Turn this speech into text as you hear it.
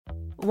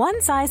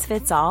One size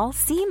fits all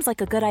seems like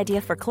a good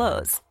idea for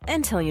clothes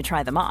until you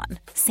try them on.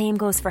 Same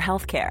goes for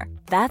healthcare.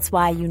 That's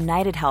why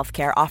United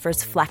Healthcare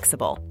offers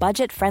flexible,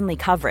 budget-friendly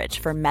coverage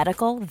for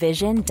medical,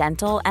 vision,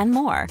 dental, and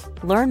more.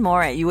 Learn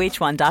more at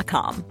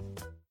uh1.com.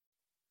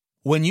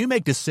 When you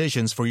make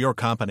decisions for your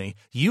company,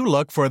 you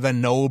look for the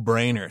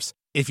no-brainers.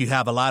 If you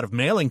have a lot of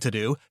mailing to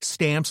do,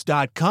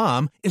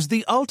 Stamps.com is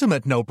the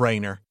ultimate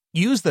no-brainer.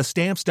 Use the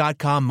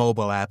Stamps.com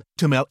mobile app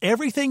to mail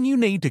everything you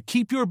need to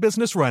keep your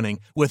business running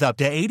with up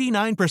to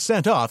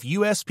 89% off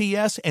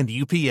USPS and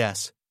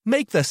UPS.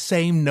 Make the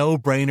same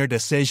no-brainer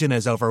decision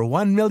as over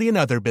 1 million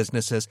other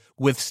businesses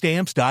with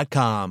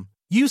Stamps.com.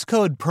 Use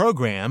code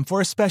PROGRAM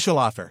for a special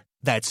offer.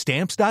 That's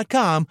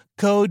Stamps.com,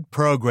 code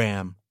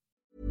PROGRAM.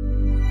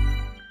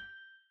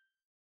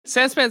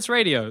 Sanspants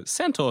Radio.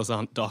 Centaurs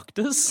aren't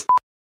doctors.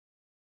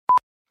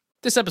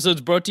 This episode's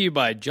brought to you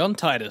by John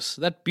Titus.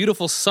 That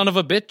beautiful son of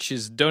a bitch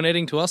is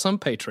donating to us on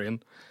Patreon.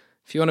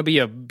 If you want to be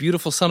a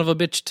beautiful son of a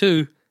bitch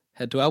too,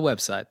 head to our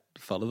website.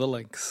 Follow the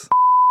links.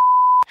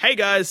 Hey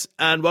guys,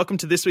 and welcome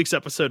to this week's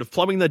episode of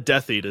Plumbing the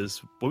Death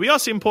Eaters, where we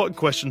ask important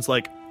questions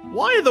like,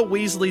 why are the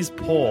Weasleys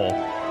poor?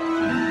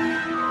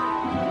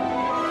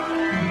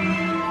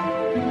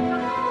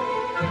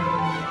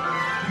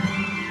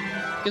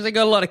 Because they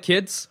got a lot of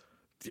kids.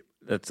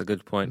 That's a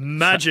good point.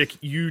 Magic,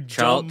 you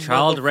dumb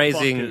child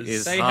raising motherfuckers.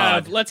 is They hard.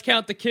 have, let's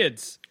count the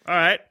kids. All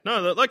right,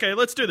 no, okay,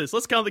 let's do this.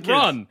 Let's count the kids.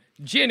 Ron,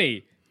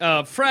 Ginny,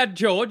 Fred,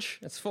 George.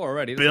 That's 4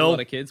 already. That's Bill. a lot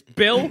of kids.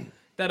 Bill,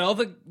 that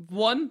other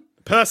one,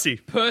 Percy,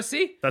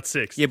 Percy. that's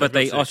 6. Yeah, but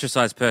They've they got 6.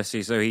 ostracized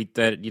Percy, so you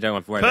don't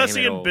have to worry about him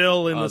Percy at and all.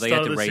 Bill in the they start had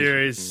of to the raise-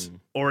 series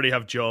already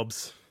have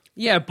jobs.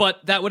 Yeah,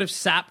 but that would have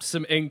sapped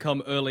some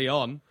income early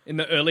on in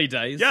the early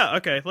days. Yeah,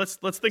 okay, let's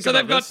think So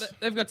about this.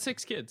 they've got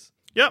 6 kids.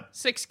 Yep.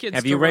 6 kids.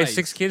 Have to you raised raise.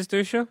 6 kids,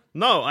 Dusha?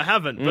 No, I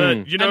haven't,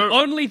 but you know... And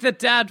only the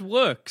dad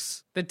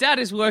works. The dad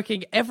is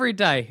working every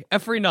day,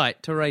 every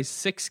night to raise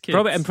 6 kids.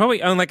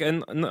 Probably on like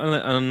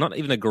not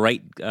even a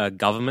great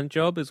government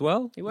job as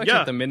well. He works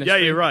at the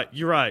ministry. Yeah,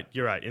 you're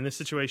right. In this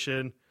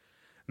situation,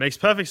 makes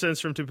perfect sense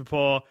for him to be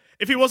poor.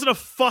 If he wasn't a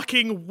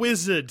fucking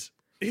wizard,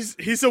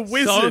 he's a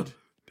wizard.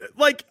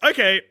 Like,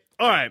 okay,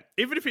 all right.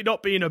 Even if he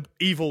not being an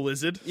evil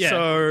wizard, Yeah.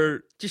 so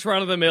Just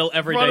run of the mill,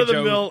 everyday run of the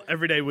Joe. mill,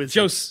 everyday wizard.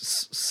 Joe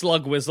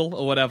Slug Wizzle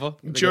or whatever.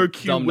 They Joe got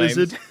Q dumb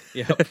Wizard.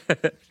 names.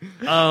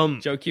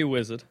 Yep. Joe Q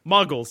Wizard.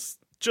 Muggles.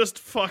 Just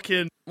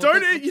fucking you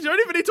don't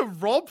even need to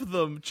rob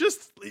them.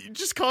 Just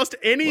cast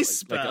any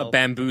spell. Like a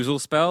bamboozle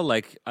spell,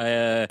 like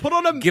Put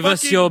on a give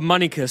us fucking- your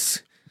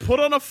moneykis. Put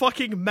on a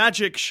fucking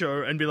magic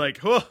show and be like,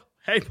 oh,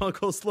 hey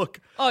Muggles, look.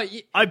 Oh,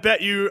 I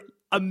bet you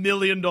 $1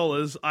 million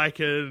I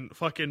can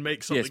fucking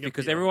make something. Yes,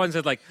 because appear. everyone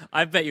said like,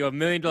 I bet you $1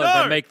 million No!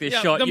 I make this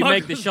yeah, shot. the You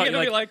make Muggles this shot. gonna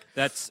You're be like, like,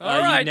 that's all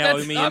right, you now owe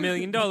that's- me $1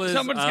 million.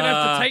 Someone's gonna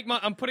have to take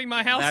I'm putting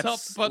my house up,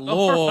 That's but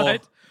law. all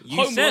right.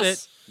 You said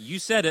Homeless. it. You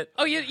said it.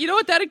 Oh, you know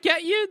what that'd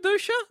get you,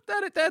 Dusha?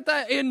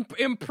 That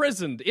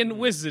imprisoned in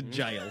wizard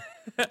jail.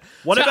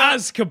 What to about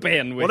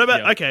Azkaban with What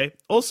about you. okay?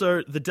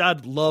 Also, the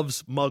dad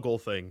loves Muggle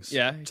things.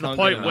 Yeah, to the can't get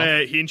point enough.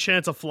 where he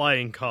enchants a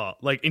flying car,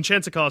 like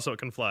enchants a car so it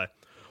can fly.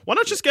 Why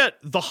not just get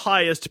the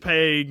highest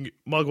paying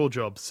Muggle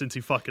job since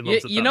he fucking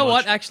loves it? You that know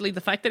much? what? Actually,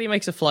 the fact that he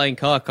makes a flying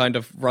car kind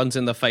of runs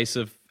in the face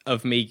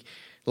of me,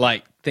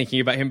 like thinking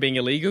about him being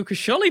illegal. Because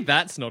surely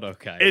that's not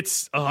okay.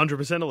 It's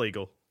 100%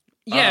 illegal.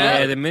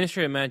 yeah, the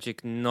Ministry of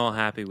Magic not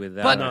happy with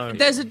that. but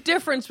there's a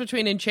difference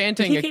between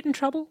enchanting. Did he get in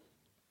trouble?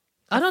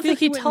 I don't feel think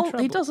he he went in He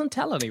trouble. doesn't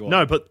tell anyone.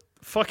 No, but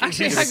fucking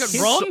actually, he's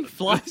hang on. Ron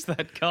flies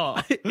that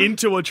car.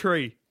 into a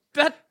tree.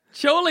 That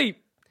surely.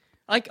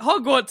 Like,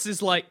 Hogwarts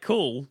is, like,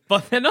 cool,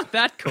 but they're not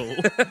that cool.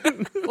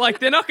 Like,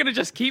 they're not going to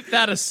just keep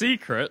that a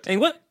secret.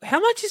 And how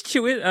much is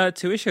tuition at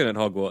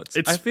Hogwarts?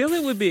 It's- I feel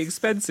it would be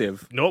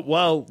expensive. Not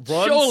well.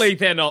 Ron's, Surely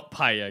they're not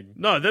paying.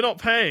 no, they're not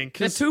paying.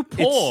 They're 'Cause too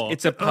poor.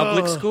 It's a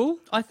public school.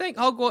 I think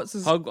Hogwarts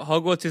is...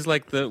 Hogwarts is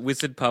like the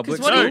wizard public Because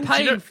what school. are you do you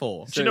paying know-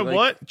 for? Do you know like-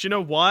 what? Do you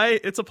know why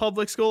it's a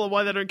public school and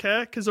why they don't care?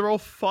 Because they're all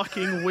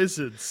fucking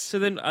wizards. So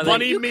then, are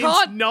Money You means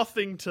can't-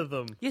 nothing to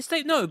them. Yes,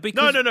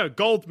 because No.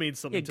 Gold means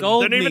something Yeah, to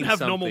gold them. They don't even means have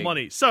normal something.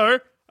 money. So,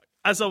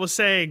 as I was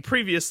saying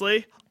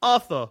previously,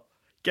 Arthur,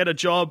 get a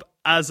job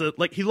as a...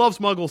 Like, he loves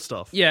Muggle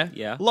stuff. Yeah.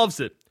 Yeah. Loves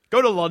it.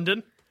 Go to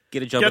London.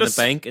 get a job Get at a the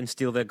bank and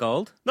steal their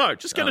gold. No,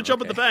 just get a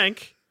job at the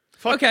bank.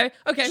 Fuck. Okay.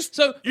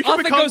 So you can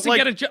Arthur become, goes and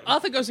like-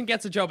 Arthur goes and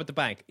gets a job at the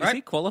bank. Is Right?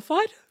 he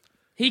qualified?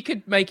 He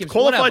could make him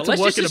Qualified whatever. to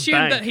Let's work just in a assume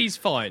bank. that he's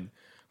fine,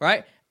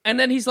 right? And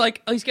then he's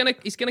like, he's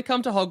gonna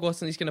come to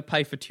Hogwarts and he's gonna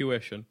pay for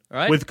tuition,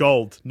 right? With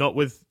gold, not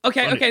with... money.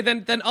 Okay.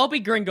 Then I'll be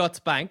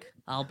Gringotts Bank.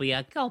 I'll be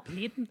a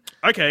goblin.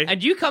 Okay.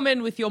 And you come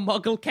in with your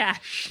Muggle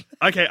cash.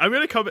 Okay, I'm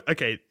going to come...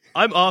 Okay,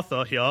 I'm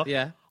Arthur here.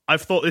 Yeah.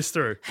 I've thought this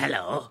through.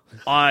 Hello.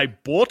 I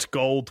bought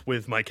gold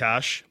with my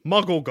cash,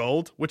 Muggle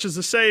gold, which is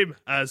the same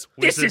as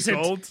This wizard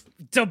isn't gold.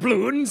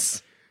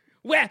 doubloons.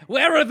 Where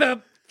are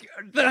the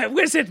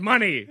wizard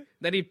money?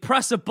 Then he'd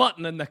press a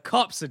button and the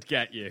cops would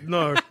get you.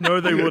 No,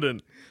 they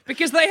wouldn't.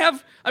 Because they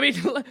have, I mean,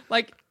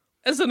 like,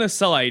 as an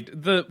aside,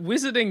 the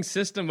wizarding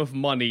system of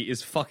money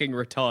is fucking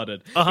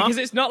retarded. Because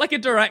it's not like a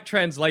direct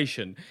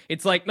translation.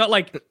 It's like, not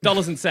like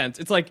dollars and cents.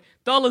 It's like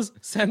dollars,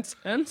 cents,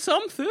 and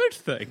some third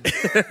thing.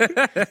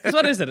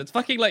 What is it? It's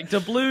fucking like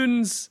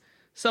doubloons,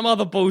 some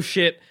other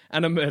bullshit,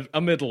 and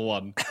a middle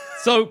one.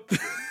 So,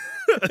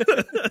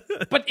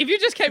 but if you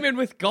just came in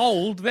with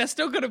gold, they're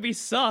still going to be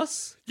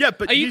sus. Yeah,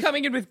 but are you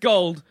coming in with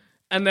gold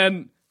and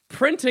then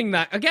printing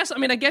that? I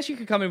guess you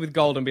could come in with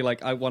gold and be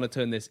like, I want to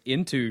turn this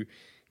into,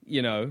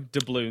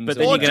 doubloons. But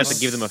then you're going to have to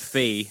give them a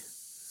fee.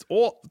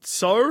 Or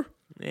so?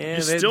 Yeah,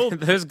 still...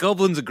 those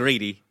goblins are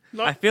greedy.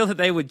 No. I feel that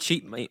they would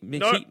cheat me.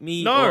 No,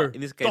 or in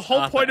this case, the whole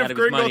Arthur, point of out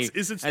his money, Gringotts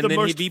is it's and the then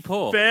most he'd be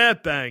poor. fair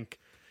bank.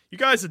 You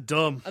guys are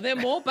dumb. Are there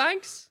more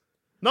banks?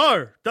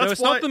 No, that's No,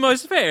 it's why... not the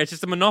most fair. It's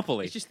just a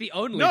monopoly. It's just the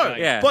only No, bank.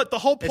 Yeah. but the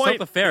whole It's point... not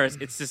the fairest.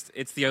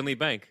 It's the only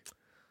bank.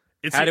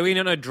 How do we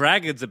not know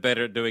dragons are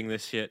better at doing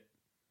this shit?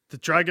 The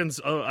dragons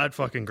are at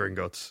fucking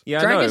Gringotts. Yeah,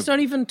 Dragons I know.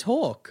 don't even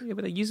talk. Yeah,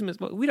 but they use them as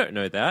well. We don't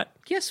know that.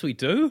 Yes, we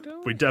do.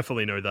 We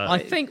definitely know that. I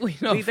think we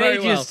know They very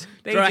well.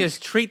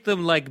 just treat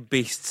them like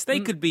beasts. They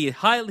could be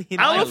highly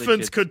Elephants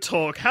intelligent. could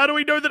talk. How do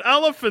we know that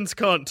elephants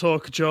can't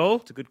talk,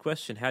 Joel? It's a good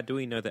question. How do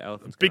we know that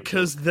elephants can't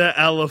Because they're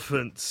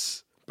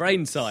elephants.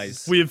 Brain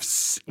size.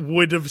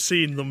 Would have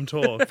seen them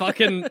talk.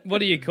 Fucking, what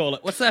do you call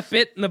it? What's that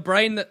bit in the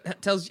brain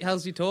that tells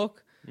you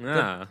talk?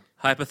 talk?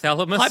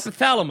 Hypothalamus?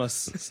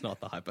 Hypothalamus. It's not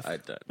the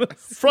hypothalamus.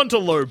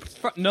 Frontal lobe.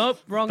 Nope,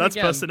 wrong That's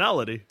again.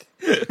 personality.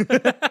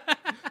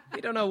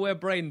 We don't know where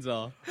brains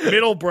are.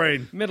 Middle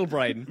brain. Middle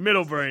brain.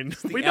 Middle brain.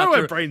 We know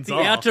where brains the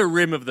are. outer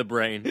rim of the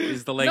brain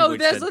is the language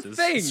No, there's centers.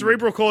 a thing.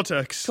 Cerebral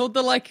cortex. Called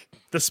the,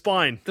 The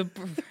spine.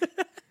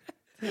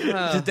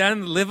 Is it down in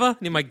the liver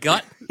near my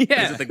gut?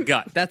 Yeah. Is it the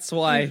gut? That's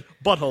why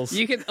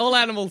Buttholes. all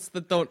animals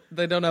that don't have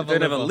They don't have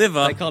a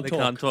liver. They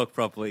can't talk.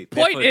 properly.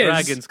 Point Therefore, is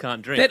dragons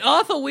can't drink. that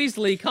Arthur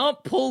Weasley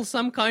can't pull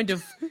some kind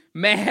of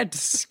mad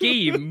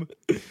scheme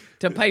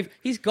to pay.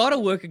 He's got to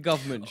work a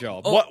government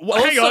job.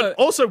 Hang on.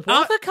 Also,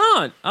 what?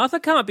 Arthur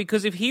can't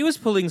because if he was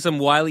pulling some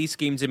wily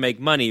scheme to make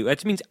money,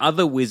 that means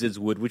other wizards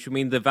would, which would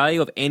mean the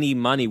value of any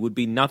money would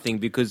be nothing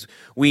because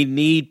we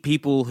need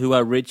people who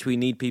are rich, we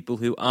need people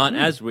who aren't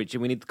as rich,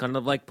 and we need kind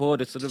of like poor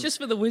to sort of... Just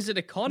for the wizard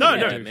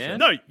economy, No, man.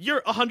 no,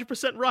 you're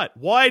 100% right.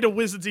 Why do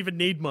wizards even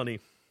need money?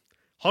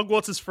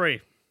 Hogwarts is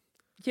free.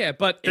 Yeah,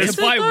 but Is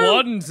to buy it though?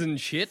 wands and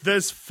shit.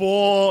 There's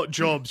 4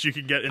 jobs you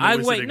can get in the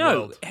wizarding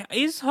world.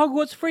 Is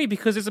Hogwarts free?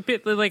 Because it's a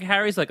bit like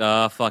Harry's like,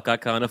 fuck, I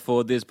can't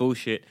afford this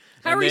bullshit.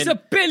 Harry's a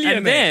billionaire.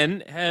 And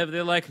then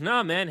they're like,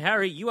 nah, man,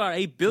 Harry, you are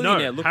a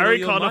billionaire. No, Look Harry at all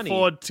your can't money.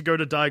 afford to go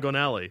to Diagon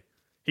Alley.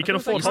 He can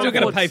afford He's still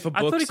going to Hogwarts. pay for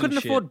books. I thought he couldn't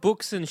and shit. afford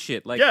books and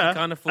shit. Like, Yeah, he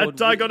can't afford... at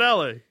Diagon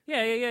Alley.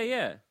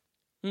 Yeah.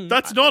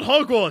 That's not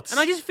Hogwarts. And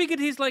I just figured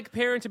his like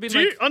parents have been Do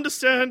like... you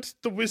understand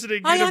the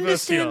wizarding I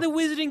universe understand here? the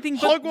wizarding thing,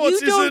 but Hogwarts you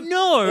don't isn't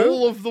know.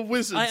 all of the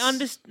wizards. I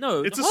understand.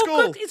 No, It's a Hogwarts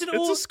school. isn't It's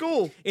all... a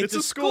school. It's a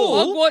a school.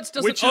 school. Hogwarts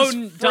doesn't Which is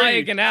own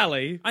free. Diagon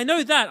Alley. I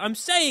know that. I'm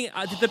saying,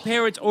 did the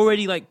parents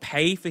already like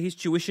pay for his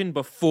tuition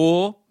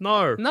before?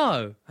 No.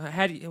 No.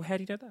 How do you know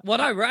that?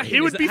 What I reckon He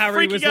is would that be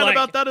Harry freaking was out like,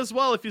 about that as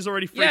well if he's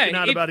already freaking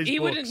out about his he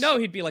books. wouldn't know.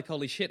 He'd be like,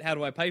 holy shit, how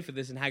do I pay for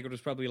this? And Hagrid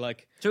was probably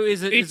like, So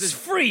is it? it's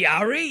free,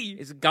 Harry.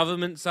 Is it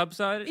government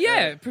subsidized?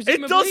 Yeah,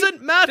 presumably. It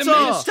doesn't matter. The It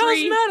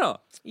ministry, does matter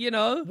you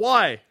know.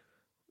 Why?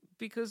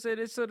 because it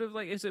is sort of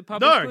like, is it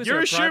public No, school? Is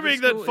you're it a private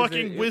assuming that school? Is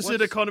fucking it- wizard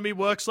what's- economy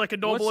works like a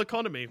normal what's-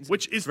 economy,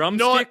 which is Drumstick?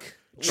 not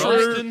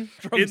true Drumstick? in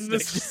the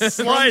Drumstick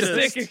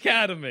slightest.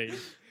 Academy.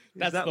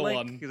 That's Is that the like,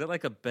 one. Is that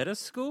like a better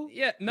school?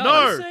 Yeah, no.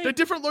 No, saying- they're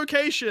different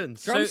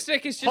locations.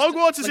 Drumstick is just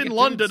Hogwarts is like in a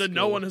London dude's and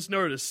no school. one has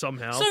noticed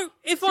somehow. So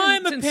if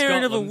I'm It's a in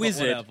parent of a Scotland, but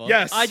wizard, whatever.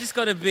 Yes. I just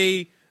got to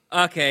be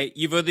okay.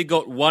 You've only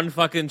got one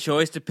fucking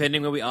choice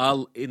depending where we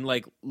are in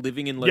like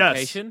living in Yes.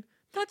 location.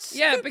 That's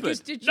Yeah, stupid. because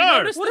did you No.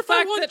 notice What the if I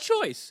fact want that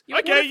choice?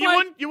 okay,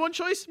 you want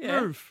choice?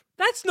 Yeah. Move.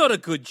 That's not a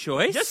good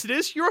choice. Yes, it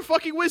is. You're a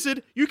fucking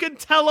wizard. You can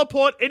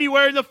teleport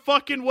anywhere in the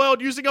fucking world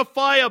using a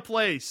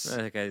fireplace.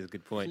 Okay, that's a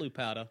good point. blue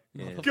powder?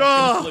 Motherfucking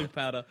God. blue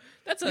powder.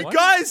 That's a. You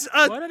guys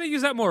Why are don't they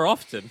use that more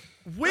often?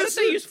 Why don't wizards.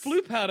 they use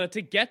blue powder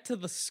to get to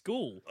the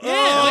school? Yeah,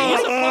 Like, he's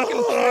a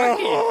fucking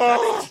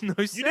crackhead. no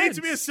sense. You need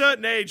to be a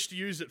certain age to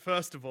use it,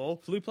 first of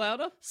all. Blue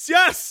powder?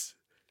 Yes!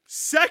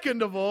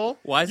 Second of all,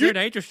 Why is there an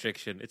age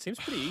restriction? It seems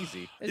pretty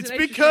easy. There's It's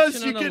an age because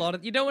restriction you on a can- lot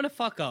of- you don't want to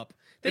fuck up.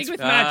 Think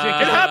with Ah.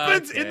 magic. it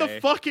happens in the okay.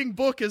 fucking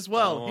book as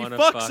well. Don't He wanna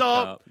fucks fuck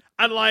up, up.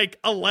 and like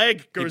a leg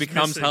It goes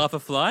becomes missing. half a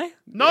fly?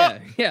 No,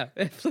 Yeah.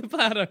 Blue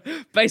powder,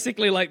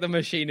 basically like the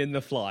machine in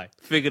The Fly.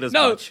 Figured as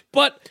No, much.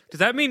 but Does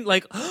that mean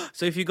like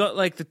so if you got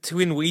like the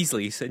twin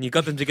Weasleys and you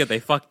got them together, they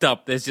fucked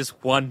up, there's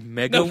just one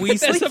mega no, but Weasley?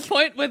 there's a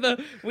point where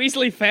the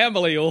Weasley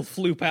family all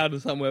flew powder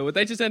somewhere where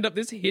they just end up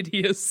this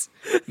hideous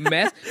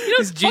mess. You know,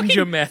 This ginger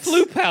fucking mess.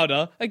 Flu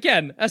powder,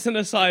 again, as an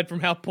aside from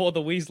how poor the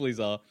Weasleys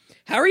are,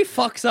 Harry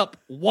fucks up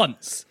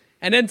once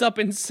and ends up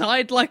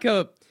inside like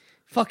a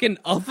fucking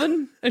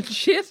oven and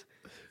shit.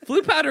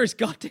 Flu powder is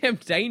goddamn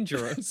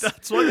dangerous.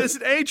 That's why there's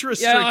an age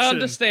restriction. Yeah, I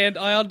understand.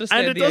 And it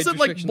the age doesn't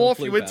like restriction on morph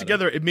flu you in powder.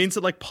 together. It means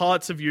that like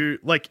parts of you,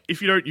 like if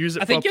you don't use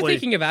it I think properly, you're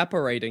thinking of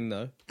apparating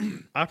though,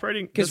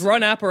 operating. because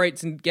Ron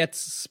apparates and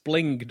gets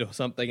splinged or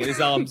something, and his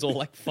arm's all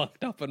like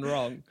fucked up and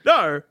wrong.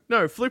 No,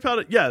 flu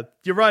powder. Yeah,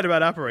 you're right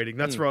about apparating.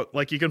 That's wrong.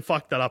 Like you can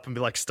fuck that up and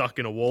be like stuck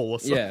in a wall or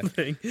Yeah.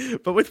 something.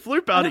 But with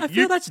flu powder, I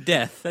feel that's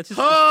death. That's just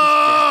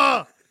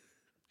Ah!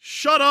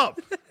 Shut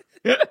up.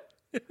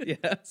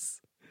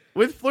 Yes.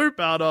 With flu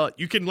powder,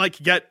 you can like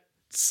get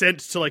sent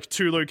to like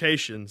 2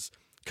 locations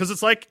because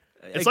it's like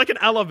an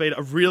elevator.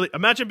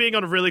 Imagine being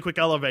on a really quick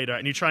elevator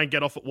and you try and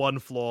get off at one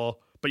floor,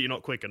 but you're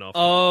not quick enough.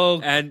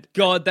 Oh, And-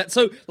 God, that's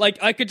so, like,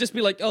 I could just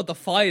be like, oh, the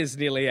fire's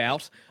nearly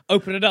out,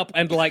 open it up,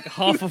 and, like,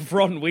 half of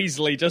Ron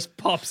Weasley just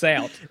pops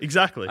out.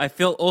 Exactly. I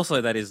feel also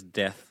that is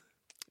death.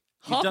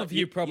 Half don't- of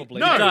you probably.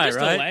 No, Maybe die, just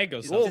right? a leg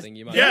or something.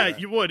 You might Yeah, die.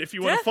 you would if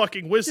you were a Death?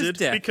 fucking wizard,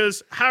 death.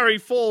 because Harry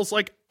falls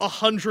like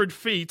 100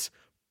 feet,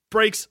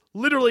 breaks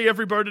literally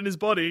every bone in his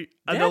body,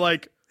 and they're Death?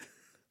 like,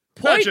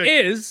 Point magic.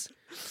 is,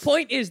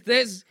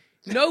 there's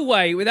no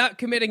way, without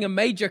committing a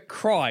major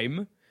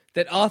crime,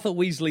 that Arthur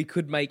Weasley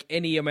could make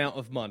any amount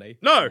of money.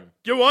 no,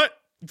 you know what?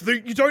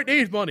 You don't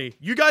need money.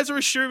 You guys are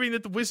assuming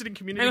that the wizarding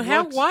community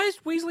works. Why is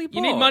Weasley poor?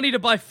 You need money to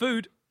buy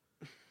food.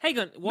 Hang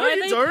on. No, Why are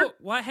you they don't. poor?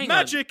 Why? Hang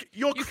magic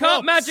your You crops.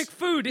 can't magic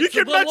food. You It's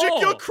can the magic law.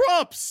 your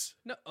crops.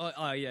 No,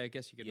 yeah, I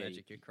guess you could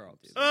magic your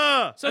crops.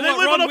 So So they what,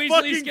 live Ron on a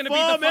Weasley's fucking gonna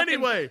farm be the fucking,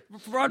 anyway.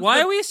 on.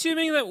 Why are we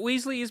assuming that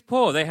Weasley is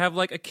poor? They have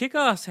like a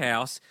kick-ass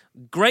house,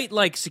 great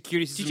like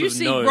security system. Did you of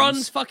see gnomes.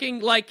 Ron's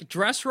fucking like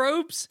dress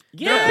robes?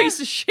 They're Yeah. a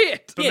piece of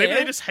shit. But maybe Yeah.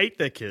 they just hate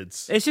their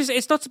kids.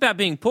 It's not about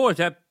being poor. It's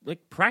about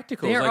like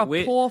practical. They're like, a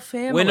we're, poor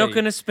family. We're not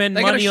going to spend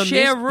They money gotta on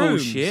share this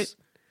rooms. bullshit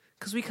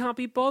because we can't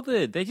be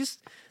bothered.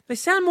 They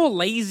sound more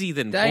lazy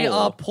than They poor.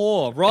 are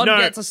poor. Ron No.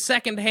 gets a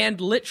second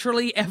hand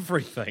literally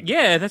everything.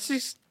 Yeah, that's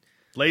just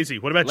Lazy.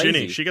 What about Lazy.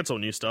 Ginny? She gets all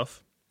new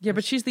stuff. Yeah,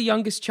 but she's the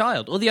youngest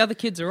child. All the other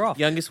kids are off.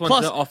 Youngest ones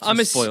Plus, are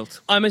often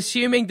spoilt. I'm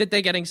assuming that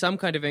they're getting some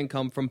kind of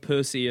income from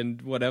Percy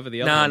and whatever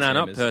the other no, one's name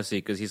not is. Percy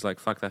because he's like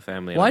fuck that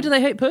family. Why do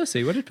they hate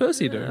Percy? What did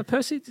Percy do?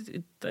 Percy?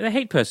 They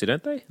hate Percy,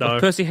 don't they? No. Or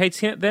Percy hates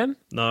them.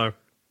 No.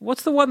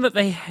 What's the one that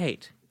they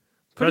hate?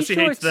 Pretty Percy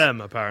sure hates it's- them,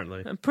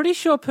 apparently. I'm pretty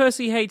sure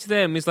Percy hates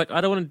them. He's like, I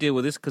don't want to deal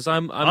with this because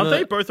Aren't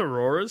they both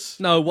Auroras?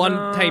 No,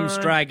 one tames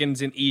dragons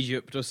in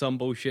Egypt or some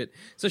bullshit.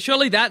 So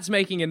surely that's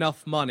making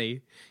enough money.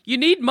 You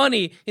need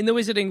money in the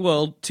wizarding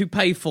world to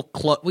pay for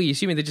clothes. What, are you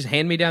assuming they're just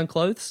hand-me-down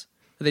clothes?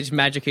 Or they're just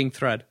magicking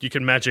thread? You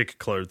can magic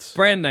clothes.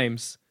 Brand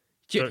names.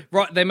 So-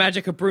 Right, they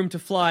magic a broom to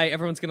fly.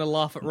 Everyone's going to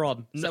laugh at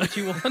Ron. Is that what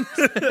you want?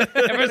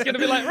 Everyone's going to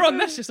be like, Ron,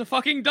 that's just a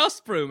fucking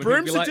dust broom. And he'd be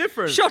Brooms are like,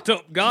 different. Shut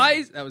up,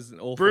 guys. That was an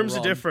awful Brooms are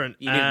Ron. different.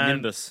 You need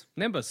and- Nimbus.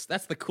 Nimbus,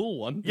 that's the cool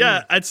one.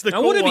 Yeah, it's the I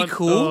cool want to one. be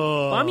cool.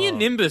 Oh. I'm your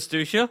Nimbus,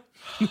 Dusha.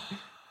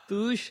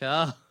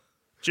 Dusha.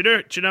 Do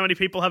you know how many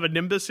people have a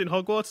Nimbus in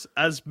Hogwarts,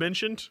 as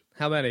mentioned?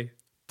 How many?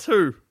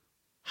 2.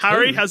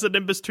 Harry has a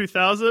Nimbus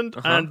 2000,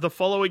 and the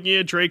following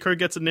year, Draco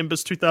gets a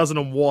Nimbus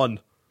 2001.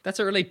 That's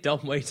a really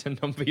dumb way to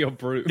number your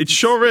broom. It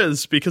sure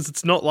is, because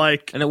it's not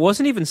like... And it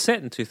wasn't even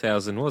set in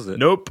 2000, was it?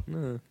 Nope.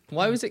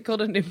 Why was it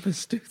called a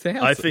Nimbus 2000?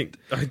 I think...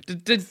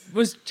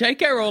 Was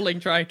J.K.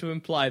 Rowling trying to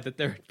imply that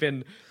there had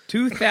been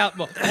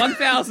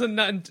 1,000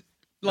 and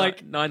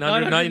like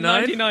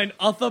 999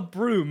 other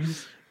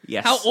brooms?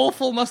 Yes. How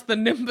awful must the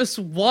Nimbus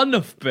 1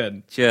 have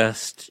been?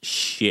 Just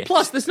shit.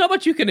 Plus, there's not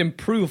much you can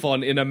improve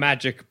on in a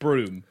magic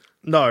broom.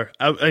 No,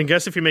 I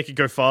guess if you make it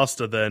go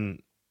faster,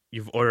 then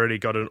you've already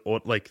got an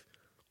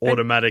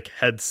automatic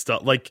head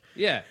start. Like,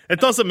 Yeah. it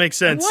doesn't make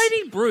sense. Why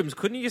need brooms?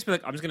 Couldn't you just be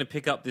like, I'm just going to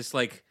pick up this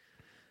like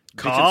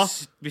Car?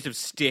 bit of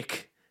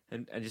stick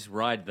and just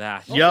ride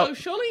that? Yep. Also,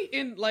 surely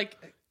in like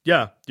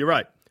Yeah, you're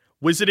right.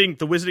 The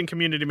wizarding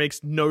community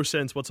makes no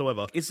sense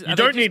whatsoever. Are You they don't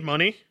just- need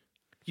money.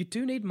 you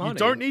do need money. You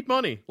don't need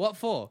money. What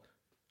for?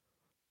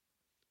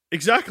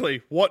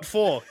 Exactly. What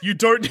for? You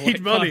don't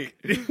need money.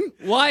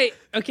 Why?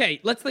 Okay,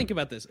 let's think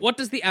about this. What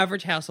does the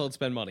average household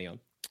spend money on?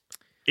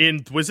 In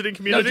wizarding No,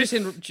 community?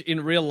 just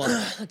in real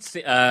life. Let's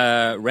see.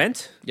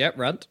 Rent, Yeah,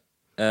 rent,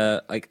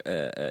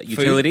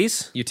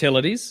 utilities,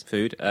 utilities,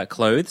 food,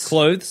 clothes,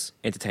 clothes,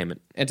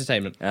 entertainment,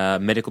 entertainment,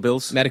 medical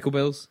bills. medical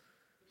bills.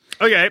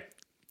 Okay.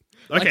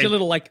 Like Okay. your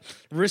little like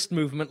wrist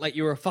movement, like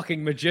you were a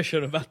fucking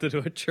magician about to do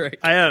a trick.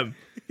 I am.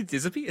 It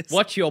disappears.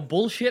 Watch your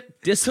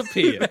bullshit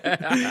disappear.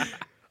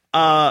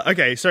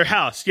 Okay, so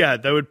house. Yeah,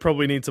 they would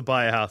probably need to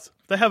buy a house.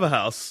 They have a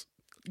house.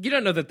 You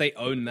don't know that they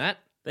own that.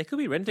 They could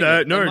be renting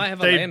it. No, might have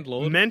a they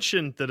landlord.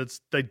 mentioned that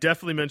they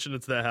definitely mentioned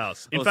it's their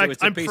house. In Also, fact,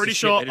 it's a I'm piece pretty of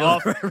sure shit. They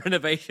don't have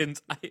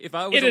renovations. If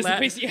I was It a is a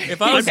piece of-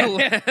 if I was a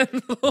Yeah.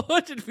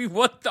 landlord, it'd be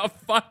what the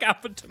fuck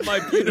happened to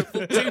my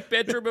beautiful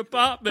 2-bedroom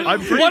apartment? I'm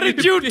pretty- What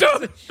did you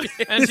do?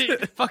 And she,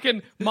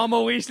 fucking Mama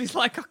Weasley's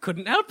like, I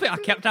couldn't help it. I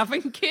kept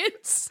having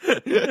kids.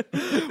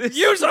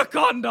 Use a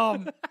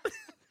condom.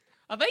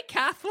 Are they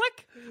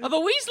Catholic? Are the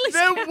Weasleys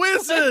They're Catholic?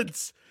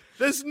 wizards.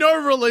 There's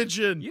no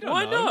religion. You don't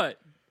Why know. not?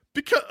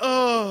 Because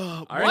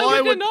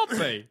Why would it not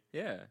be?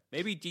 Yeah,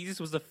 maybe Jesus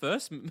was the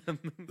first.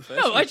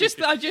 No, I just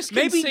can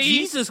maybe see.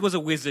 Jesus was a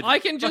wizard. I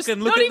can just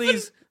Fucking look not at even,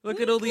 these. Look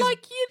at all these.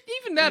 Like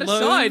even that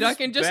aside, I loaves,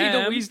 can just see the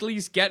bam.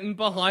 Weasleys getting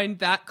behind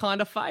that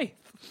kind of faith.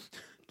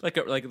 Like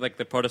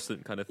the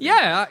Protestant kind of thing.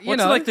 Yeah, you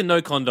What's know, like the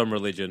no condom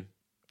religion?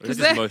 Or is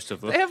it just most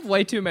of them? They have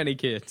way too many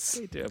kids.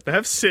 they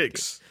have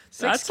 6.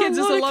 Six kids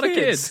is a lot of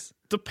kids.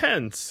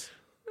 Depends.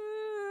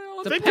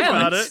 Think Depends.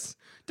 about it.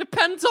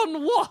 Depends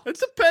on what. It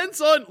depends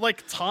on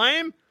like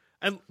time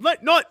and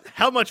like not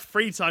how much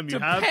free time you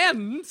have.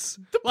 Depends.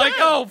 Like,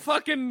 oh,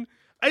 fucking.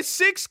 A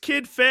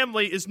 6-kid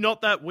family is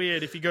not that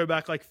weird if you go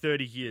back like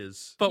 30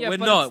 years. But Yeah, we're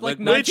but not. it's like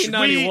We're- Which we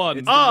 1991.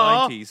 It's the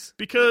are 90s.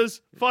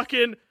 because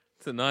fucking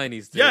It's the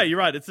 90s, dude. yeah, you're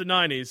right. It's the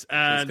 90s, Let's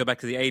and go back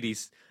to the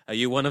 80s. Are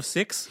you one of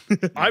 6?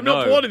 I'm No.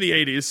 not born in the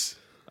 80s.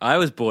 I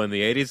was born in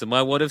the 80s. Am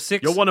I one of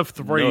 6? You're one of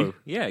 3. No.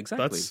 Yeah,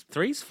 exactly. That's-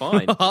 3's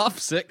fine. Half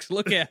 6.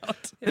 Look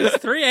out.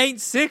 3 ain't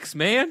 6,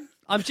 man.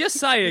 I'm just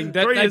saying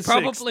that 3 they is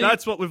probably. 6.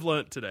 That's what we've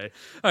learnt today.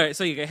 All right,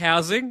 so you get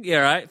housing. Yeah,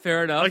 right.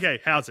 Fair enough. Okay,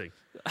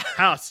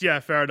 house. Yeah,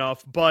 fair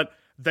enough. But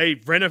they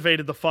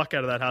renovated the fuck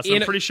out of that house. In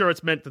I'm a- pretty sure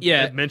it's meant that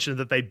Yeah. it mentioned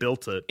that they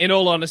built it. In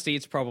all honesty,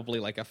 it's probably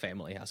like a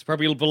family house.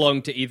 Probably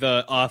belonged to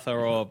either Arthur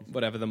or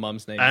whatever the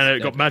mum's name is. And it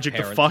their got magic the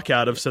parent. fuck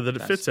out of so that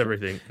it fits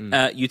everything.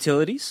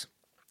 Utilities?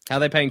 How are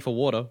they paying for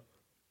water?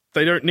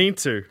 They don't need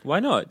to.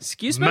 Why not?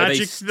 Excuse me? Are they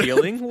Magic-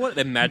 stealing water?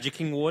 They're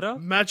magicking water?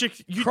 Magic.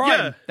 Crime.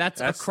 Yeah.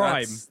 That's a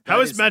crime. How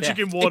that is magic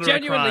in theft. water It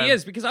genuinely a crime?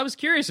 is, because I was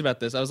curious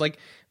about this. I was like,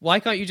 why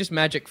can't you just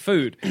magic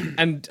food?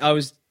 And I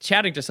was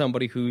chatting to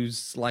somebody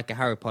who's like a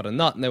Harry Potter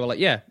nut, and they were like,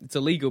 yeah, it's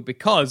illegal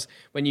because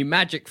when you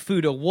magic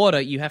food or water,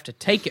 you have to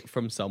take it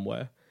from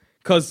somewhere.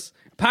 Because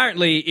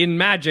apparently in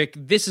magic,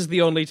 this is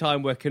the only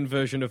time where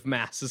conversion of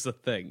mass is a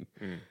thing.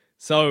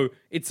 So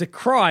it's a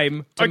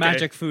crime to Okay.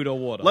 magic food or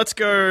water. Let's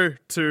go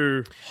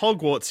to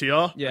Hogwarts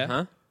here. yeah.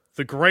 Huh?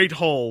 The Great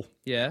Hall.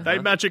 Yeah. They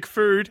magic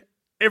food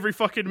every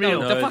fucking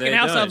meal. No, No, the fucking they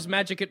house don't. elves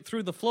magic it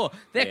through the floor.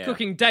 They're Yeah.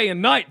 cooking day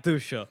and night,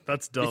 Dusha.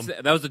 That's dumb.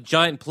 That was the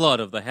giant plot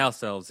of the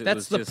house elves. It That's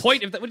was the just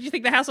point of that. What do you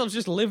think the house elves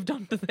just lived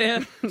under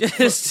there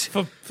Just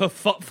for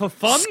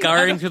fun?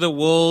 scurrying through the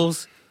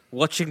walls,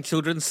 watching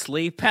children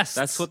sleep. Pests.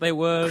 That's what they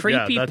were.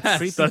 Creepy that's,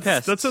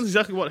 pests. That's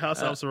exactly what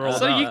house elves are all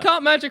So about. you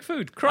can't magic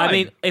food. Crime. I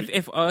mean,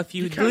 if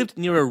you lived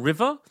near a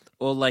river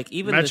or like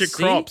even Magic the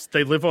sea, crops.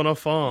 They live on a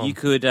farm. you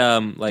could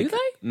like they?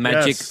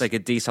 magic Yes. like a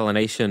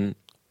desalination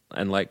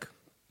and like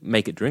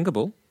make it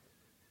drinkable.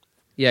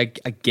 yeah,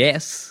 I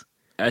guess.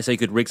 So you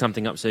could rig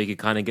something up so you could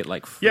kind of get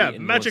like free yeah,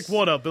 and magic more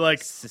water. Be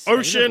like sustainable.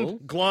 ocean,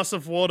 glass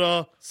of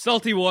water.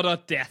 Salty water,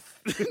 death.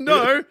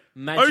 No,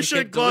 Magic ocean,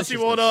 and glassy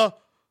deliciousness. water,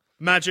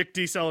 magic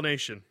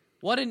desalination.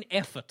 What an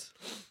effort.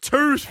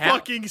 2 How-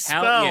 fucking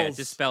spells. Yeah,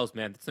 just spells,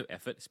 man. That's no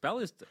effort. Spell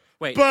is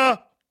wait.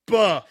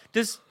 Bah.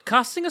 Does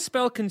casting a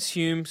spell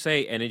consume,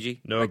 say,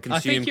 energy? No. Like I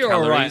consume think you're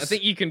calories? alright. I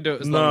think you can do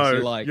it as long as you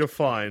No, like. you're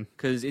fine.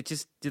 Because it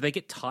just do they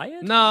get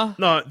tired? Nah.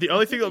 No, the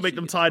only thing that'll make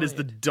them tired is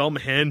the dumb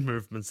hand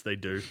movements they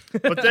do.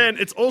 But then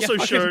it's also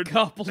Fucking showed.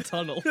 carpal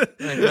tunnel.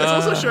 It's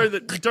also shown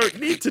that you don't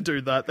need to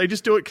do that. They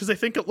just do it because they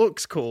think it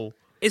looks cool.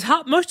 Is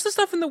most of the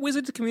stuff in the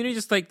wizards community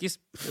just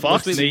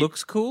Fucked. mostly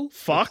looks cool?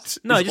 Fucked.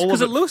 No, Is just all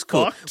because of it looks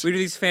cool. fucked? We do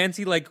these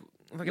fancy like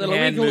fucking Little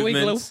hand wiggle,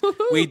 wiggle, movements.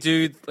 woohoo. We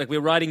do like we're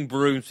riding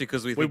brooms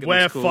because we think it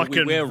wear looks cool. We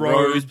fucking wear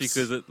robes. robes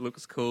because it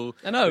looks cool.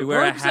 I know, we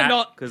wear robes a hat are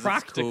not 'cause it's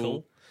practical.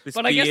 cool. This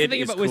But I guess the beard thing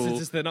is about cool.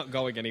 wizards is they're not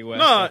going anywhere.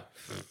 No.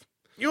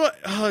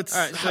 so- It's,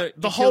 Alright, so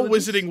the whole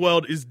utilities? wizarding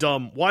world is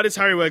dumb. Why does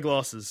Harry wear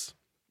glasses?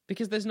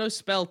 Because there's no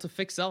spell to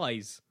fix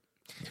eyes.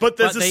 But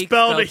there's But a they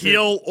spell to spell to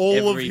heal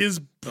all of every his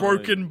bone.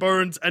 broken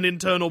bones and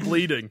internal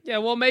bleeding. Yeah,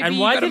 well, maybe And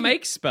you why gotta didn't-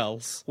 make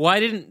spells. Why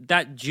didn't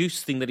that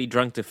juice thing that he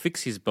drank to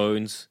fix his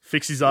bones?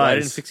 Fix his Why eyes.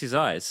 didn't it fix his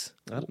eyes?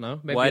 I don't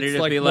know. Maybe Why it's did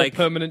it like be more like-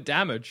 permanent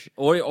damage.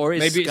 Or his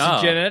Maybe scar?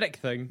 it's a genetic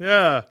thing.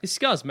 Yeah. His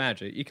scar's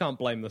magic. You can't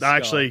blame the scar.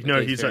 Actually, no,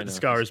 Okay, he's fair the enough.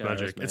 scar The is scar is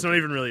magic. It's magic. not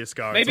even really a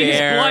scar. Maybe It's his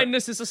Fair-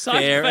 blindness is a side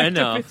fair effect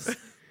enough.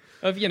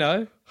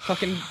 of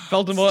fucking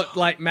Voldemort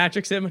like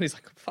magics him, and he's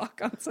like, "Fuck,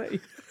 I can't see."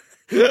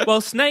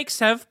 Well, snakes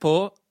have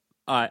poor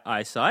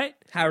eyesight,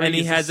 Harry and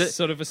he is has a,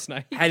 sort of a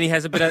snake. and he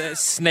has a bit of a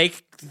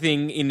snake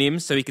thing in him,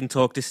 so he can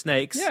talk to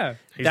snakes. Yeah.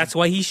 That's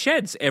why he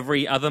sheds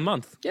every other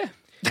month. Yeah.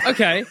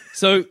 Okay,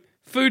 so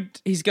food.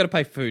 He's got to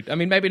pay for food. I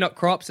mean, maybe not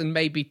crops, and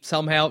maybe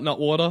somehow not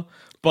water,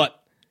 but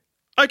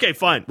Okay,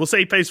 fine. We'll say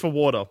he pays for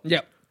water.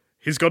 yeah,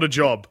 He's got a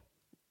job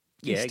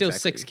Yeah, he's still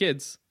exactly. 6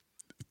 kids.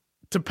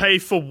 to pay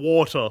for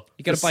water.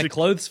 You got to For buy six-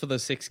 clothes for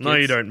those 6 kids. No,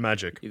 you don't.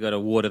 Magic. You got to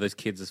water those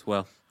kids as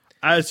well.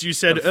 As you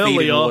said Gotta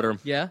feed and water earlier, 'em.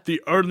 Yeah.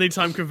 the only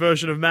time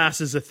conversion of mass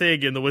is a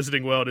thing in the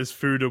wizarding world is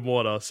food and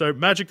water. So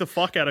magic the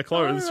fuck out of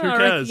clothes. Who I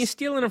reckon cares? You're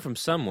stealing them from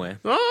somewhere.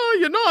 Oh,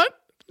 you're not.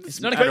 It's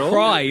not At a all?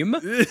 crime,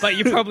 but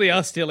you probably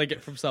are stealing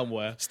it from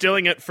somewhere.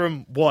 Stealing it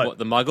from what? What,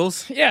 the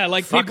muggles? Yeah,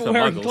 like Fuck people the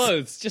wearing Muggles.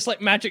 clothes, just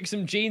like magic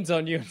some jeans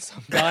on you, and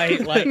some guy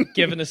like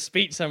giving a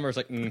speech somewhere. It's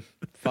like,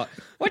 fuck,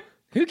 what?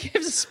 Who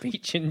gives a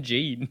speech in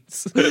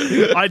jeans?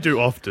 I do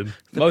often.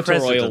 Motor oil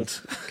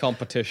president.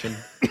 competition.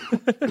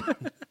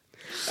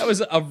 That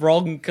was a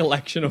wrong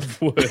collection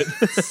of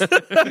words.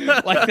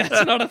 Like,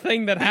 that's not a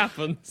thing that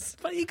happens.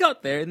 But you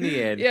got there in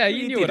the end. Yeah,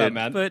 you knew what I didn't,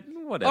 meant. But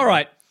whatever. All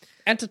right.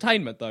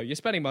 Entertainment, though. You're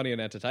spending money on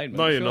entertainment.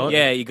 No, you're surely. not.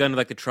 Yeah, you go into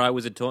like the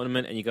Triwizard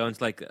tournament and you go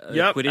into like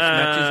Quidditch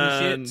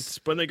matches and shit.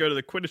 When they go to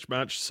the Quidditch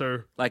match, so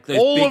Like those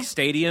all big of-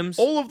 stadiums.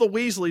 all of the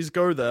Weasleys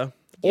go there.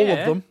 All Yeah.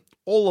 of them.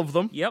 All of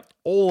them. Yep.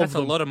 All That's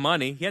of them. a lot of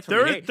money. You have to,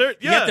 There-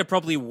 you have yeah. to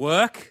probably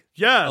work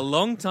Yeah. a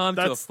long time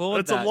to afford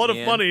that's that. a lot of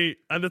man. money,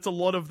 and it's a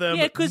lot of them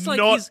Yeah, 'cause, like,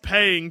 not he's-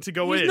 paying to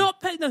go He's in.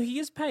 not paying. No, he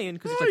is paying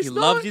because No, like, he he's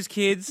loves not. his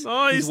kids.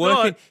 No, he's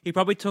working. not. He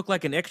probably took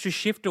like an extra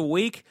shift a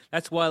week.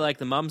 That's why like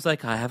the mum's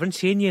like, I haven't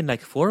seen you in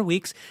like 4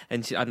 weeks,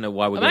 and I don't know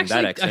why we're I'm doing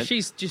actually, that accent.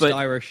 she's just but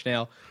Irish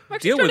now. I'm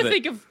actually deal trying with to it.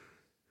 think of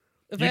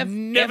You've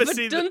never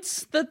seen the-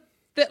 evidence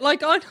that,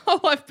 like, I know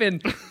I've been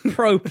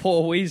pro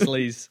poor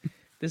Weasleys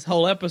this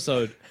whole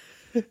episode,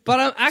 but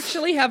I'm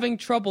actually having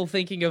trouble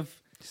thinking of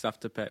stuff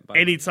to pay.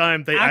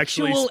 Anytime they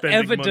actually actual spending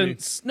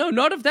evidence. No,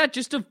 not of that,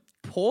 just of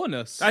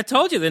poorness. I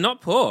told you they're not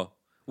poor.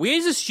 We're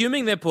just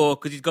assuming they're poor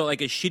because he's got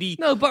like a shitty.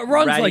 No, but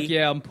Ron's ratty- like,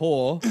 yeah, I'm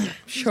poor.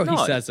 Sure, he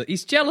not. says it.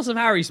 He's jealous of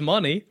Harry's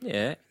money.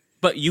 Yeah,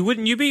 but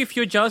wouldn't you be if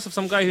you're jealous of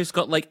some guy who's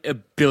got like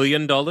 $1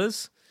 billion?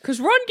 Because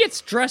Ron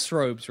gets dress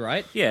robes,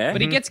 right? Yeah.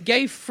 But he gets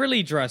gay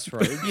frilly dress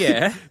robes.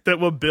 Yeah. that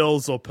were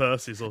Bills or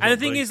Percy's or something. And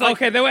the thing is, like,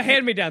 Okay, they were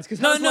hand-me-downs. Because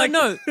No, like,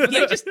 no. Were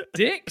they just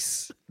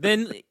dicks?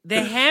 then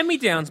they're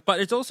hand-me-downs, but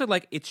it's also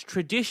like it's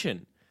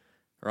tradition,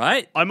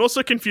 right? I'm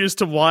also confused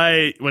to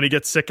why when he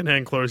gets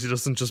secondhand clothes, he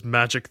doesn't just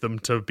magic them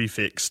to be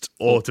fixed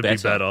or to be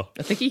better. better.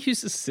 I think he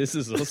uses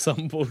scissors or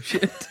some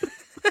bullshit.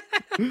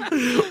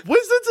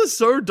 Wizards are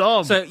so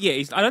dumb. So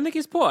yeah, I don't think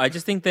he's poor. I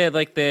just think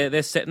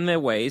they're set in their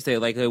ways. They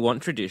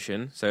want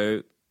tradition.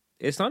 So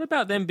it's not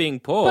about them being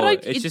poor.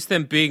 But It's just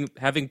them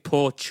having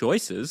poor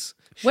choices.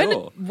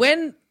 Sure.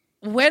 When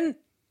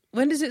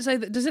does it say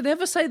that? Does it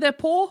ever say they're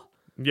poor?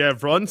 yeah,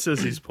 Ron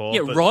says he's poor.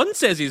 Yeah, but- Ron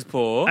says he's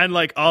poor. And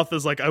like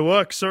Arthur's like, I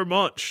work so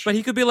much. But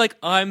he could be like,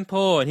 I'm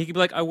poor, and he could be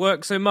like, I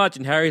work so much,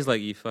 and Harry's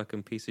like, you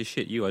fucking piece of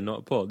shit, you are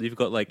not poor. You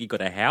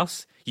got a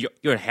house,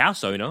 you're a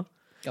house owner.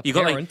 You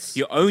got parents. like,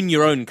 you own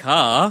your own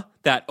car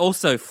that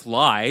also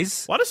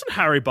flies. Why doesn't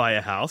Harry buy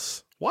a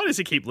house? Why does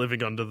he keep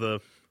living under the?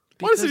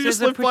 Why Because does he just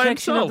there's live a by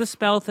protection himself? of the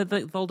spell that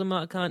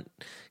Voldemort can't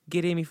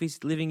get him if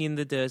he's living in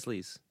the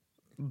Dursleys.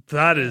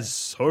 That is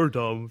so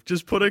dumb.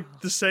 Just put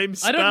the same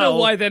spell. I don't know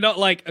why they're not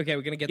like, okay,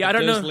 we're going to get I the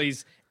don't know.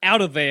 Dursleys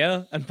out of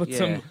there and put Yeah.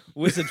 some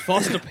wizard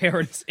foster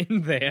parents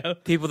in there.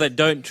 People that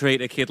don't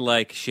treat a kid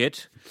like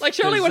shit. Like,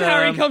 surely 'Cause, when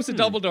Harry comes to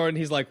Dumbledore and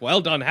he's like, well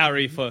done,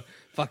 Harry, for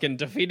fucking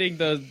defeating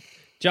the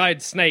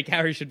giant snake,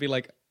 Harry should be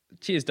like,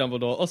 cheers,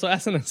 Dumbledore. Also,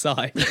 as an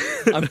aside,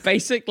 I'm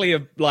basically,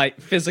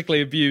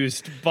 physically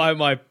abused by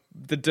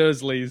the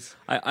Dursleys.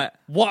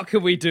 What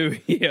can we do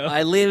here?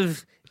 I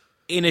live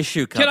in a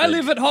shoe cupboard. Can I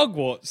live at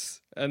Hogwarts?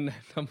 And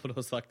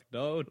Dumbledore's like,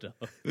 no.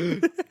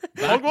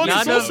 Hogwarts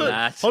None is of also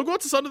that.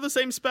 Hogwarts is under the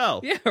same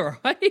spell. Yeah,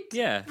 right?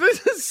 Yeah.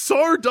 This is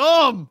so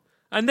dumb.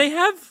 And they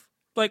have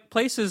like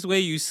places where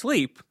you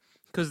sleep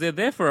because they're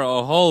there for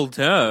a whole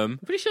term.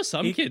 I'm pretty sure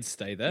some kids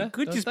stay there.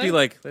 Could don't just they? be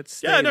like, let's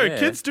stay Yeah, no, there.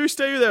 kids do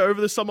stay there over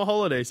the summer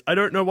holidays. I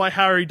don't know why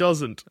Harry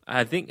doesn't.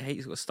 I think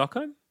he's got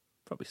Stockholm.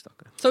 Probably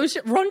Stockholm. So is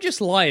Ron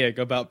just lying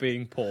about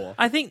being poor?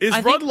 I think Is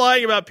I Ron think,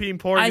 lying about being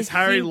poor and I is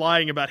Harry think-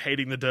 lying about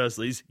hating the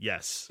Dursleys?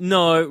 Yes.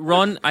 No,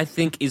 Ron. I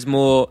think is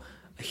more.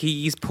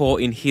 He's poor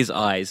in his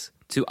eyes.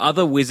 To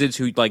other wizards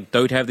who like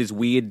don't have this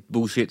weird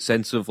bullshit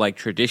sense of like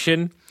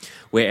tradition,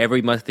 where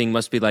everything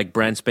must be like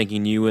brand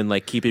spanking new and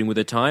like keeping with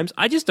the times.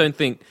 I just don't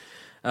think.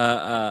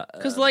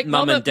 Because like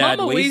Mum Mama and Dad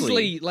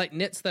Weasley like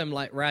knits them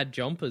like rad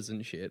jumpers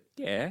and shit.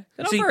 Yeah,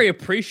 They're not See, very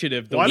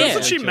appreciative. the Why Weasley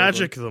doesn't she children.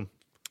 magic them?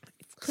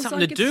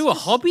 something like, to it's do. A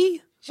just-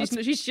 hobby.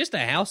 She's just a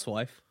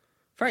housewife.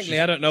 Frankly,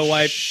 I don't know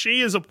why.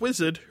 She is a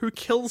wizard who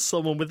kills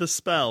someone with a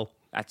spell.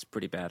 That's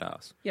pretty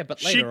badass. Yeah, but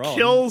She later on,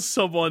 kills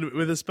someone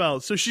with a spell.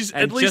 So she's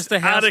And at least just a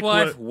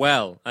housewife? adequate.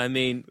 Well, I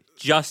mean,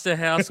 just a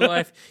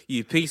housewife?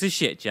 You piece of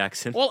shit,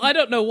 Jackson. Well, I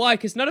don't know why,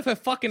 because none of her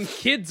fucking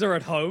kids are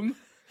at home.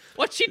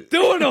 What's she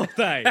doing all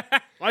day?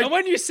 And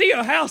when you see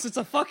her house, it's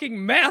a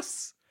fucking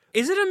mess.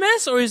 Is it a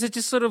mess or is it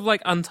just sort of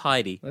like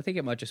untidy? I think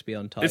it might just be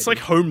untidy. It's like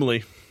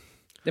homely.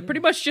 They're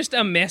pretty much just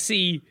a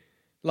messy,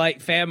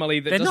 like, family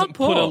that They're doesn't not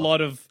put a poor.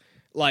 lot of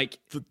like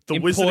the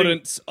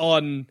importance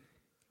on,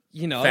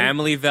 you know,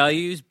 Family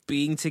values,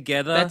 being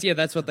together.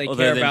 That's what they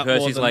Although care then about more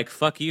Percy's than. like,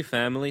 fuck you,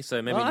 family,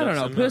 so maybe Well, I not don't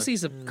know. so much.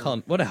 Percy's a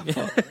cunt. Whatever.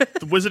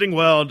 The Wizarding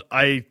World,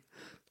 I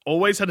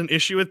always had an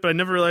issue with, but I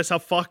never realized how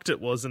fucked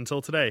it was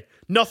until today.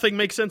 Nothing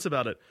makes sense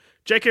about it.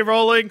 J.K.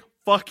 Rowling,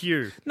 fuck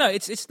you. No,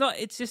 it's not.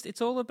 It's just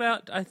it's all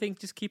about I think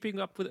just keeping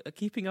up with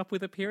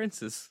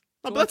appearances.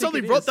 Oh, all but I that's think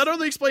only it is. that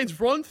only explains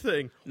one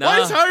thing. Nah. Why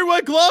does Harry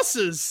wear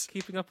glasses?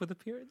 Keeping up with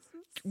appearances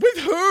With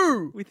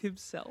who? with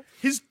himself.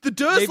 The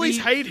Dursleys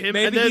hate him,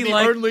 and they're he the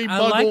only I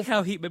Muggle. like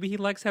how maybe he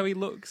likes how he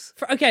looks.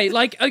 Okay,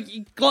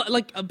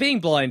 being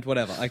blind,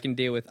 whatever, I can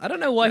deal with. I don't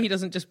know why he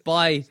doesn't just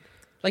buy,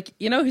 like,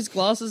 you know, his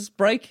glasses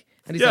break,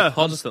 and he's Yeah. like,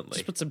 Constantly.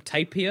 just put some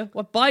tape here.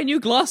 What? Buy new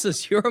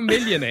glasses. You're a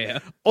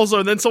millionaire. Also,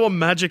 and then someone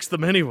magics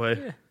them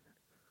anyway.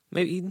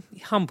 Maybe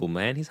humble,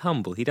 man. He's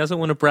humble. He doesn't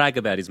want to brag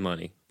about his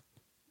money.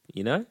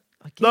 You know?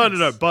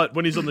 No. But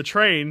when he's on the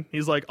train,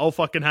 he's like, I'll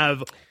fucking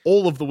have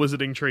all of the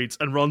wizarding treats.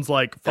 And Ron's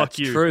like, fuck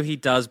you. That's true. He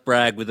does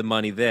brag with the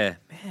money there.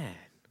 Man.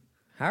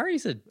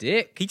 Harry's a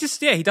dick. He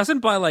doesn't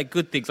buy like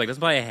good things. Like,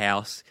 doesn't buy a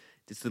house.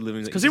 Just the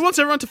living. Because he wants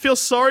everyone to feel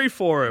sorry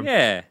for him.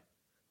 Yeah.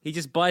 He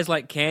just buys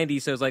like candy.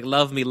 So it's like,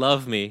 love me,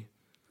 love me.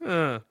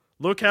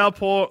 Look how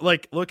poor,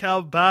 look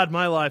how bad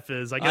my life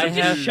is. I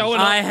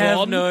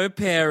have no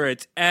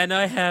parent, and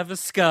I have a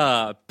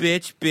scar.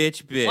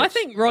 Bitch. I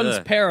think Ron's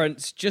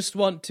parents just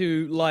want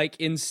to,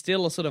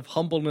 instill a sort of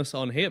humbleness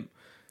on him.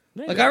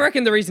 Maybe. I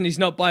reckon the reason he's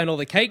not buying all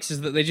the cakes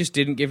is that they just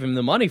didn't give him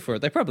the money for it.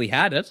 They probably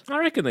had it. I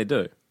reckon they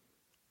do.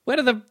 Where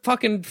do the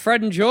fucking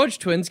Fred and George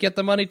twins get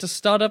the money to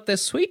start up their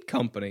sweet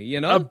company, you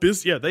know?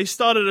 They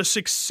started a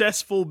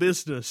successful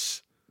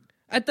business.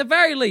 At the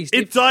very least.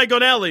 It's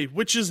Diagon Alley,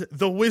 which is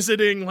the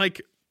wizarding,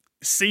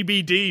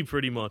 CBD,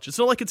 pretty much. It's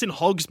not like it's in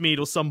Hogsmeade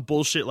or some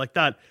bullshit like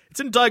that.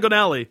 It's in Diagon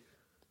Alley.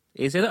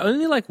 Is there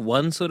only,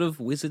 one sort of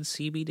wizard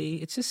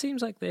CBD? It just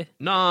seems like they're...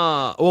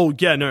 Nah. Oh,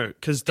 yeah, no,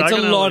 because Diagon Alley...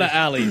 It's a lot of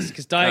alleys,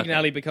 because Diagon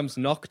Alley becomes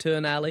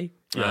Nocturne Alley.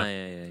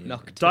 Yeah.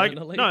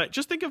 Nocturnally. No,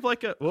 just think of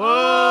Whoa!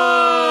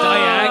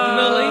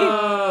 Diagonally?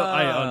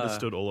 I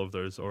understood all of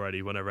those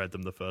already when I read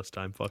them the first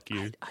time. Fuck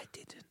you. I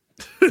didn't.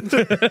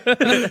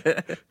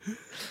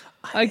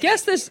 I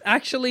guess there's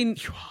actually...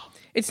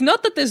 It's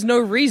not that there's no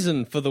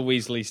reason for the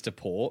Weasleys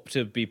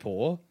to be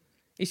poor.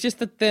 It's just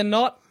that they're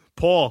not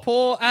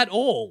poor at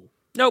all.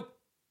 Nope.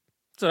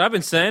 That's what I've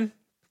been saying.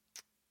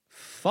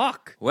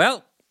 Fuck.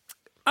 Well,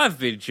 I've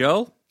been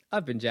Joel.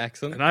 I've been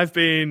Jackson. And I've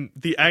been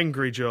the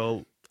angry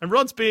Joel. And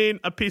Rod's been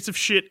a piece of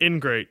shit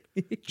ingrate.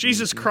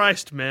 Jesus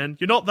Christ, man.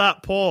 You're not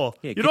that poor.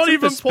 Yeah, You're not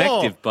even poor.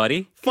 Perspective,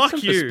 buddy. Fuck get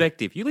some you.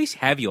 Perspective. You at least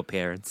have your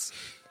parents.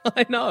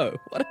 I know.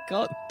 What a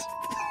cunt.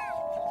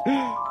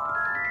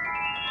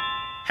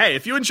 Hey,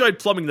 if you enjoyed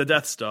Plumbing the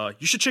Death Star,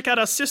 you should check out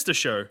our sister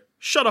show,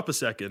 Shut Up a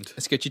Second.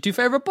 Let's get your two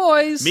favorite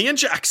boys. Me and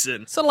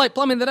Jackson. Sort of like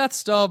Plumbing the Death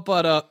Star,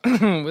 but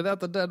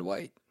without the dead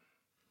weight.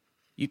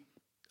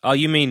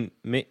 You mean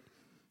me?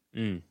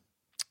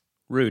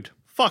 Rude.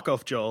 Fuck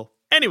off, Joel.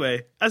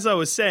 Anyway, as I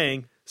was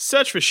saying,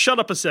 search for Shut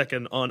Up a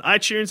Second on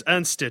iTunes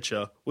and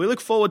Stitcher. We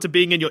look forward to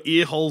being in your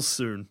ear holes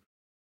soon.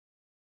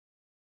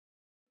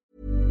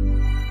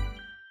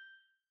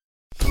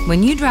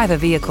 When you drive a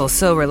vehicle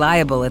so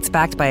reliable it's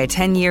backed by a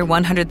 10-year,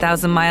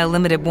 100,000-mile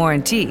limited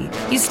warranty,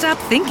 you stop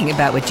thinking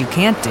about what you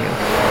can't do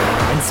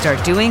and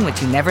start doing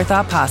what you never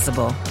thought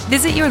possible.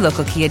 Visit your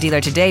local Kia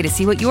dealer today to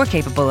see what you're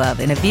capable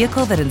of in a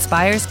vehicle that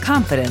inspires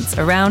confidence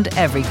around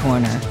every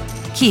corner.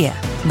 Kia,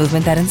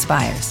 movement that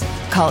inspires.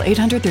 Call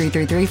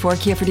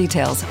 800-333-4KIA for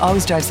details.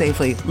 Always drive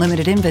safely.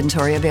 Limited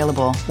inventory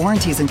available.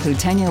 Warranties include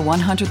 10-year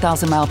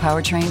 100,000-mile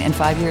powertrain and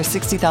 5-year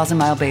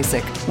 60,000-mile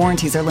basic.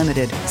 Warranties are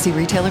limited. See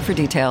retailer for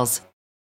details.